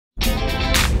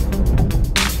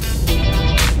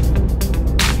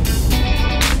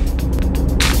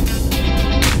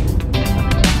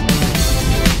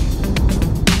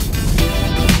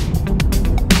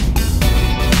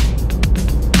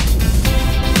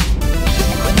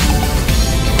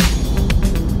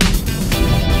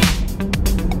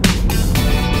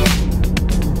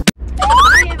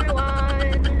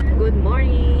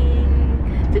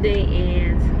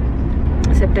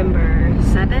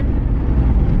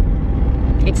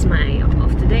It's my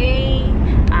off today,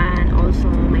 and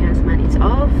also my husband is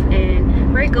off,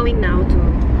 and we're going now to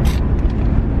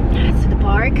the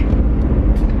park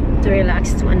to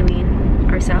relax, to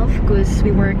unwind ourselves, because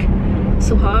we work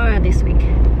so hard this week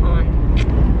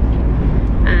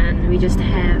and we just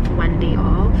have one day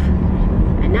off,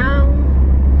 and now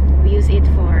we use it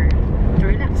to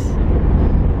relax,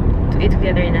 to eat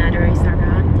together in another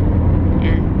restaurant.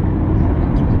 And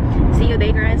see you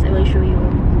there, guys. I will show you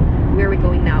where we're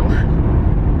going now.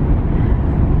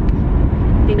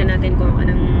 Tingnan natin kung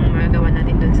anong magagawa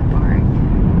natin dun sa park.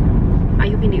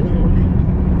 Ayun, hindi umulan.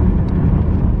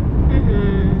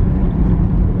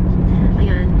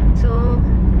 Ayan. So,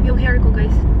 yung hair ko,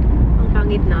 guys, ang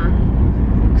pangit na.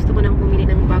 Gusto ko nang pumili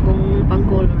ng bagong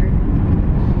pang-color.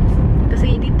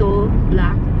 Kasi dito,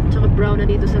 black. Tsaka brown na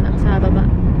dito sa baba.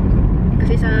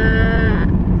 Kasi sa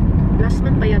last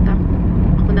month pa yata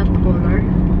ako nagpa-color.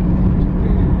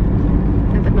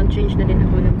 Dapat mag-change na din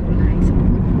ako ng kulay. So,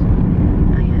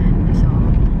 ayan. So,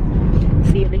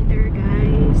 see you later,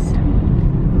 guys.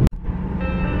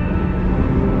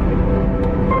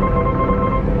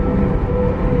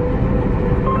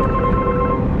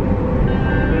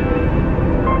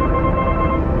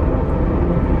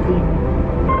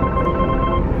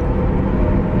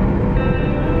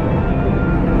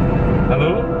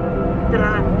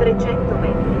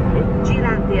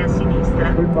 Girate a sinistra.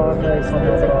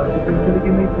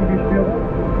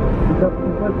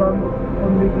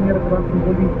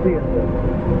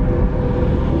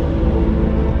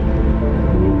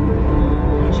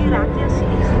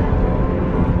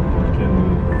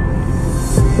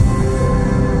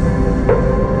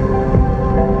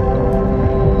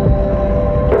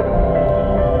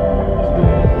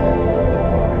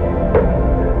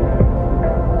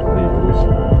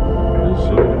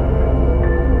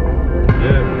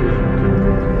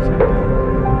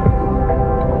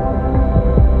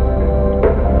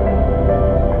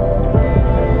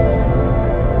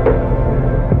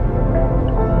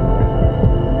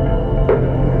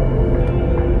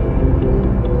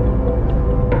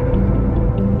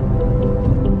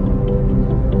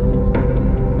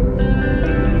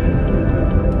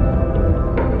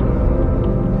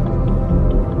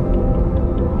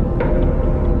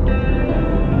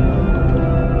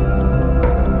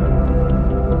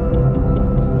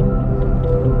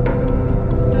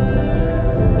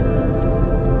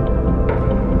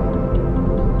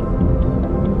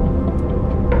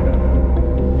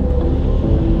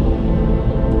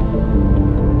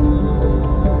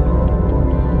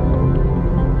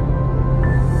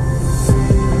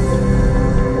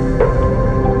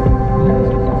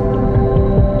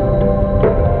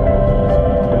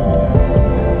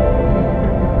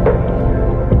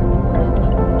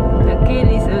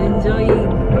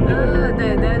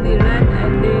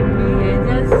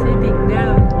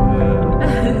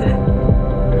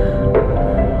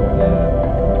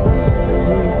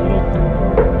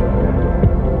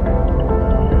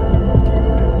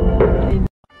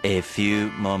 A few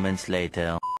moments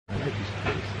later.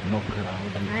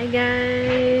 Hi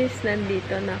guys!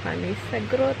 Nandito na kami sa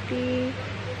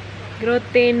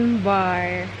Grotten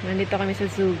Bar. Nandito kami sa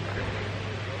Zug.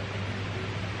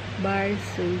 Bar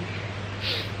Zug.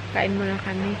 Kain muna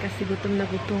kami kasi gutom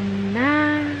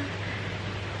na.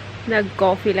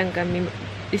 Nag-coffee lang kami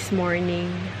this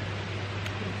morning.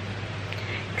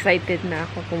 Excited na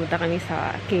ako. Pumunta kami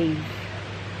sa cave.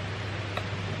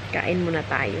 Kain muna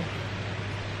tayo.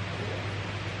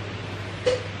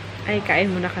 Ay, kain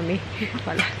muna kami.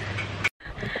 Wala.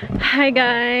 Hi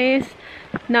guys!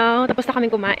 Now, tapos na kami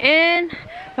kumain.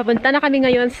 Papunta na kami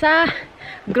ngayon sa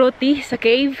Grotti, sa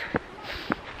cave.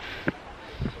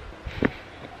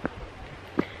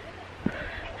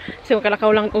 So,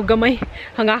 kalakaw lang o gamay.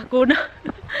 Hangako na.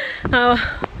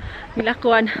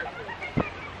 Milakuan.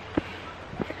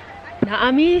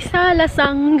 Naami sa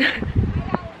lasang.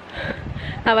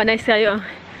 Nice kayo ang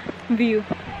view.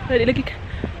 Lagi ka.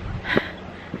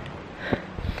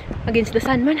 Against the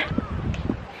sun man.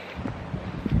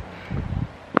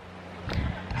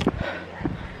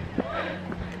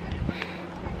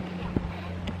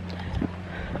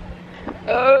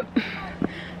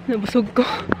 Nabusog ko.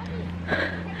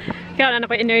 Kaya wala na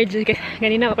ko energy.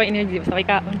 Ganina ako energy. Basta kay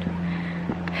kaon.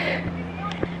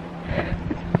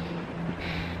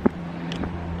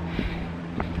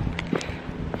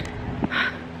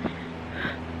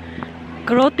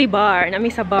 Grotti Bar.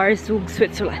 Nami sa Baar, Zug,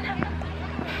 Switzerland.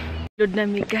 Load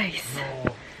nami, guys.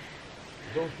 No.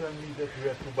 Don't tell me that we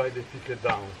have to buy the ticket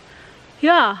down.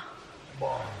 Yeah.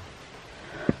 Wow.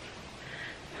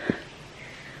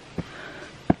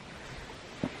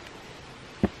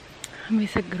 Kami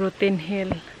sa Grotten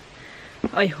Hill.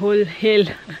 Ay, hill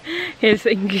sa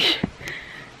English.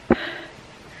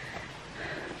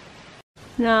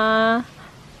 Na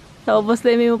naubos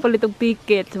na mo palitog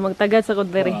ticket. So, magtagad sa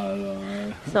kundari.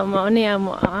 So, mauniya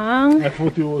mo ang I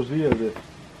thought it was here.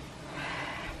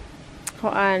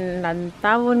 kuan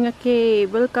lantawon nga cave.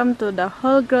 Welcome to the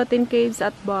Hollgrotten caves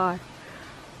at Baar.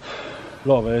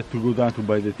 Love, I have to go down to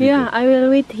buy the ticket. Yeah, I will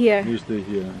wait here. You stay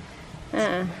here.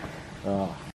 Ah.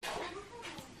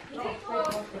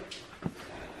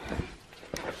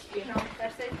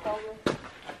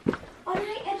 Oh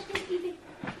nein, er steht wieder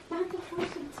ganz auf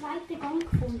unserem zweiten Gang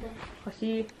gefunden.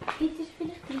 Kasi, Das ist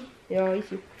vielleicht die. ja,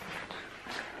 easy.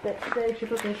 Der ist schon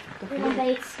gut. Wenn da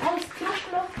jetzt alles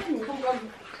zurückgelaufen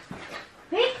ist.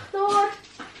 Victor!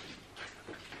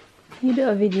 You do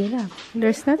a video lang.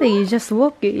 There's nothing, you just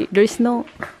walk. There's no...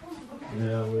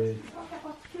 Yeah, wait.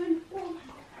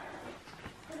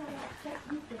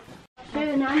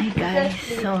 Schön, Hi guys,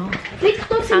 so...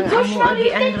 Victor, Ang sind so amo schnell agi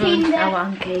mit den andron Kindern.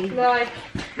 awang cave. Nej,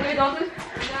 nu är datorn.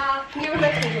 Ja, nu är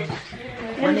det.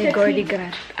 Manay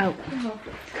gordigrat. Aw.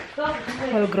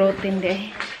 Hollgrotten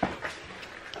de.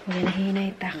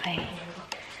 Maganahinay takay.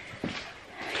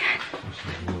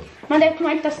 Man hat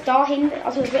gemeint, dass da hinten,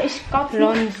 also es ist ganz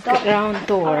Round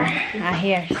tour.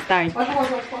 Here, start.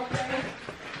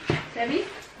 Servi?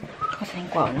 Kasi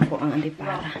ko na po ang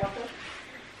antipara.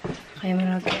 Kaya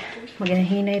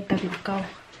maganahinay tabikaw.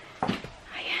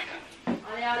 Ayan.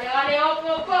 Ale, op.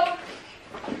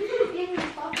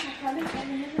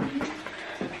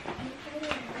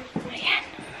 Ayan.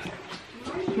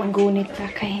 Magunit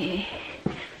ta kay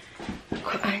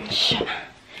kuan siya.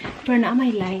 Pero na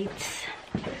may lights.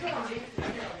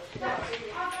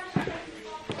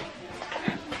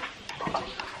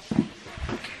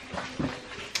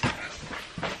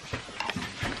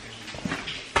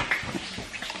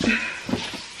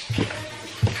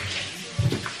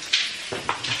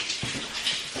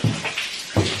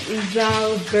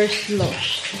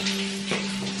 Zalberslosh.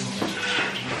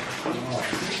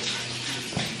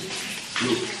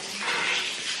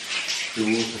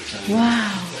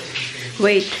 Wow.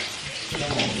 Wait.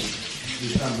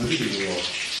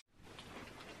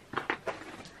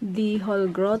 Die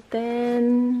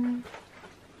Hollgrotten.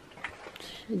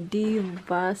 Die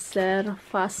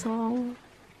Wasserfassung.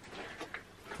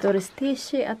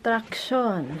 Touristische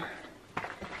Attraktion.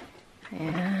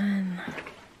 Ayan.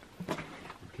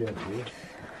 Careful.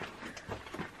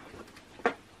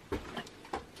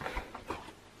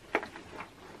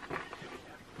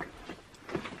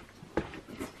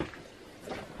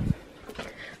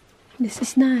 This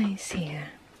is nice here.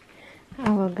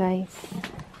 Oh, guys.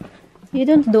 You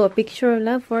don't do a picture,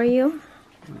 love, for you?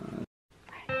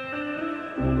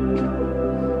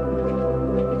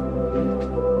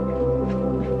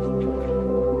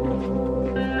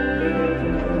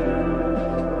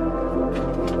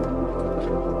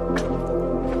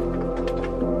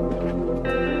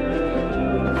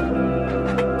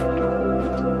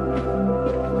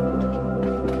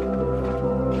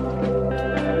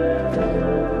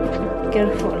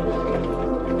 Careful.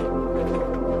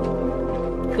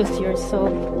 Because you're so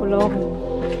long.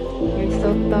 You're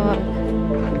so tall.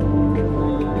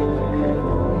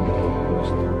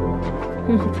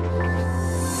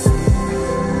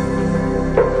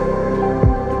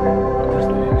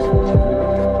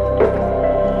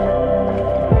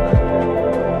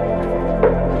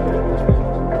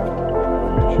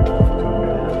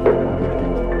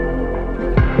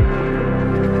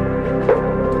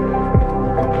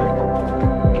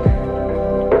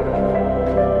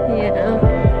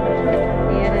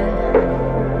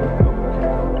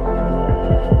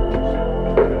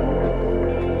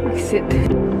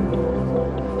 Exit.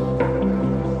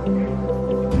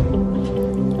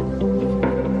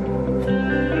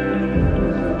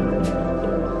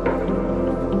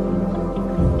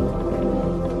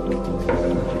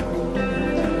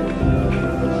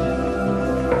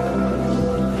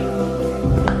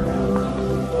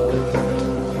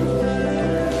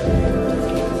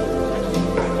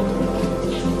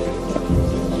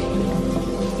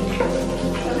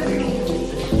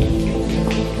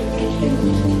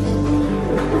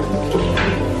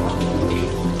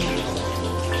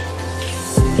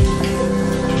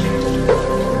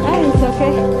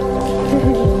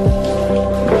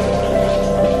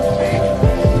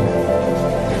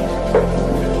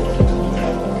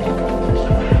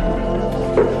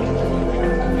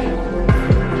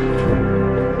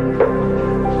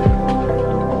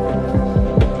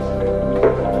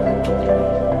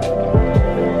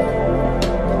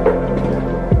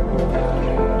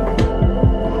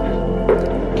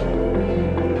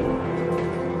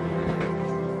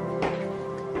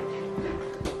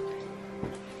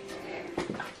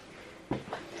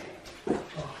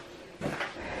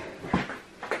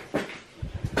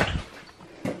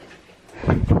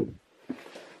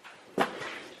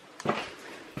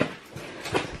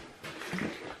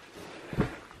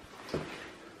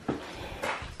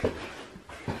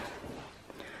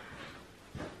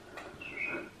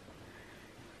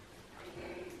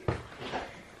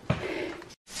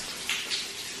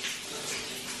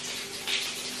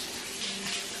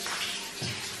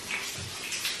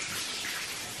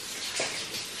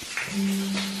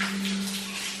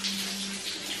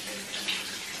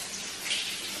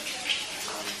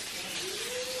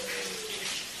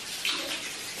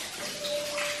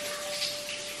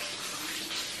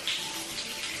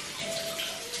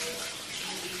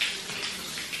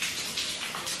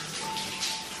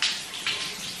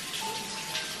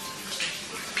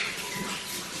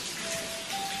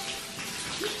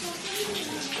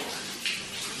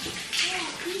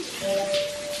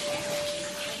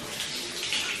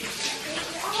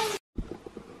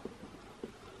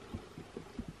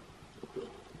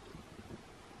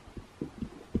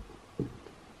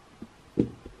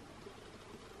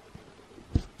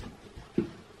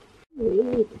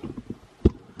 Wait.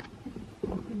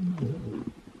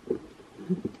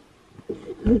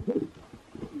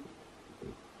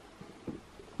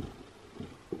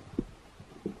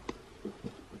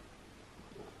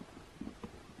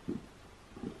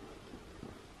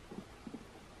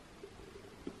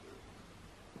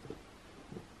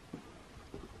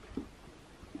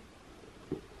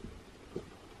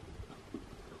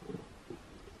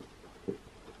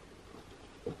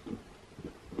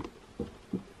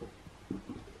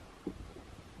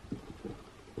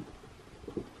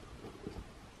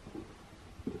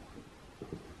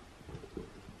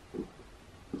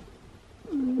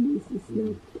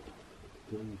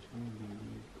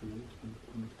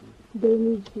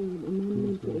 Damage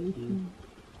amendment creation.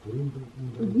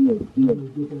 Here.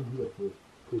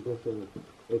 That's an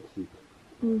exit.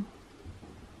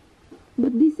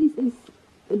 But this is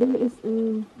there is a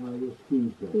Your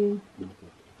screen is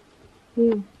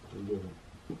here.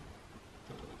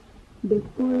 The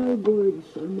Coral Gorge,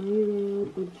 a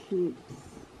myriad of shapes.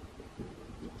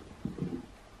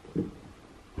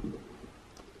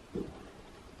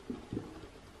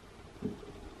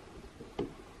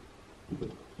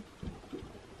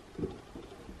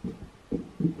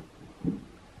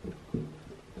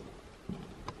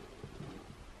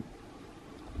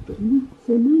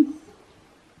 So nice.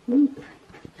 Look.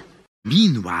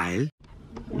 Meanwhile,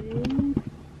 Okay.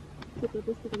 So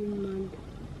tapos na kami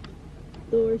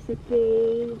mag-tour sa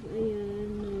cave.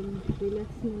 Ayan, relax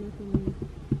muna kami.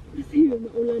 Kasi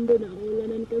maulan doon,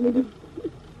 naulanan kami doon.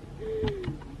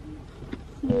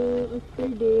 So, after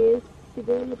this,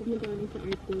 siguro pumunta kami sa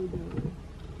Artol daw.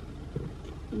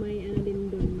 May ano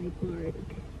din doon, may park.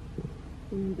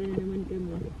 Pumunta na naman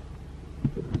kami.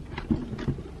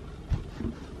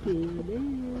 Kaya din.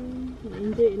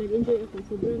 Nag-enjoy ako.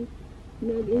 Sobrang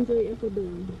nag-enjoy ako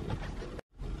doon.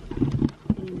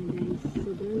 Ayan na guys.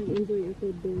 Sobrang nag-enjoy ako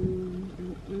doon.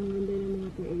 Ang ganda ng mga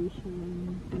creation,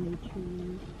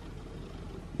 nature.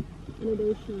 Ano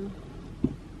daw siya?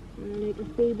 Like a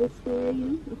fable story,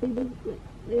 no?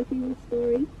 Like a fable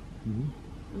story.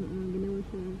 Ginawa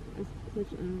siya as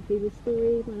such a fable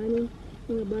story. Maraming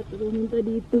mga bata pumunta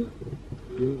dito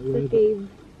sa cave.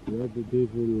 Where the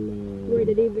devil Where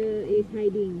the devil is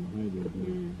hiding.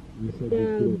 Yeah.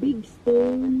 The big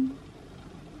stone.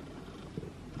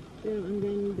 Pero ang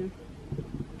ganda.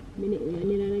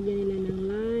 Nilalagyan nila ng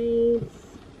lights.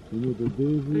 You know the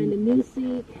devil. And the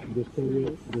music. The story,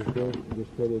 nice. the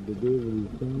story of the devil is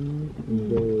down, and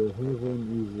the heaven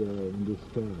is in the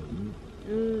sky.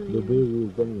 The devil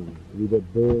is down with a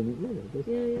burn. That's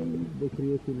they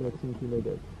created like something like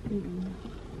that.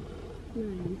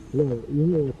 Nice. Yeah, you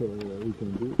know what we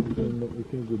can do? We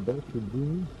can go back to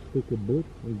Brunnen, take a boat,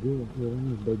 and go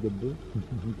around by the boat.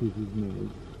 This is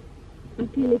nice.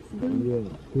 Okay, let's go. Yeah,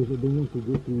 because I don't want to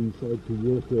go to inside to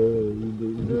work in the.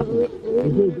 Uwi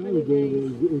muna kami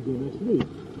guys. We're gonna sleep.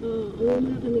 Uwi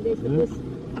muna kami guys. Tapos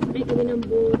sakay kami ng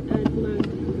boat at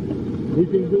We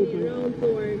can go by. around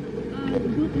tour.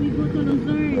 We go to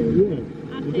Luzerne. Yeah.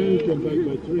 And then we Okay. come back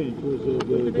by train. Because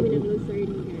Punta kami ng the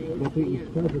Luzerne guys. but it's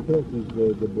 5 o'clock is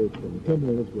the boat coming. Come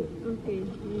on, let's go. Okay.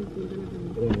 Ayun, punta na kami.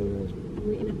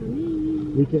 Uwi na kami.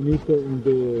 We can eat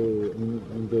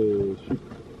in the ship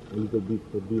a little bit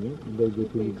for dinner. And then go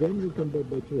to Luzerne. We come back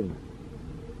by train.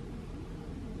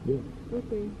 Yeah.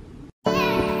 Okay.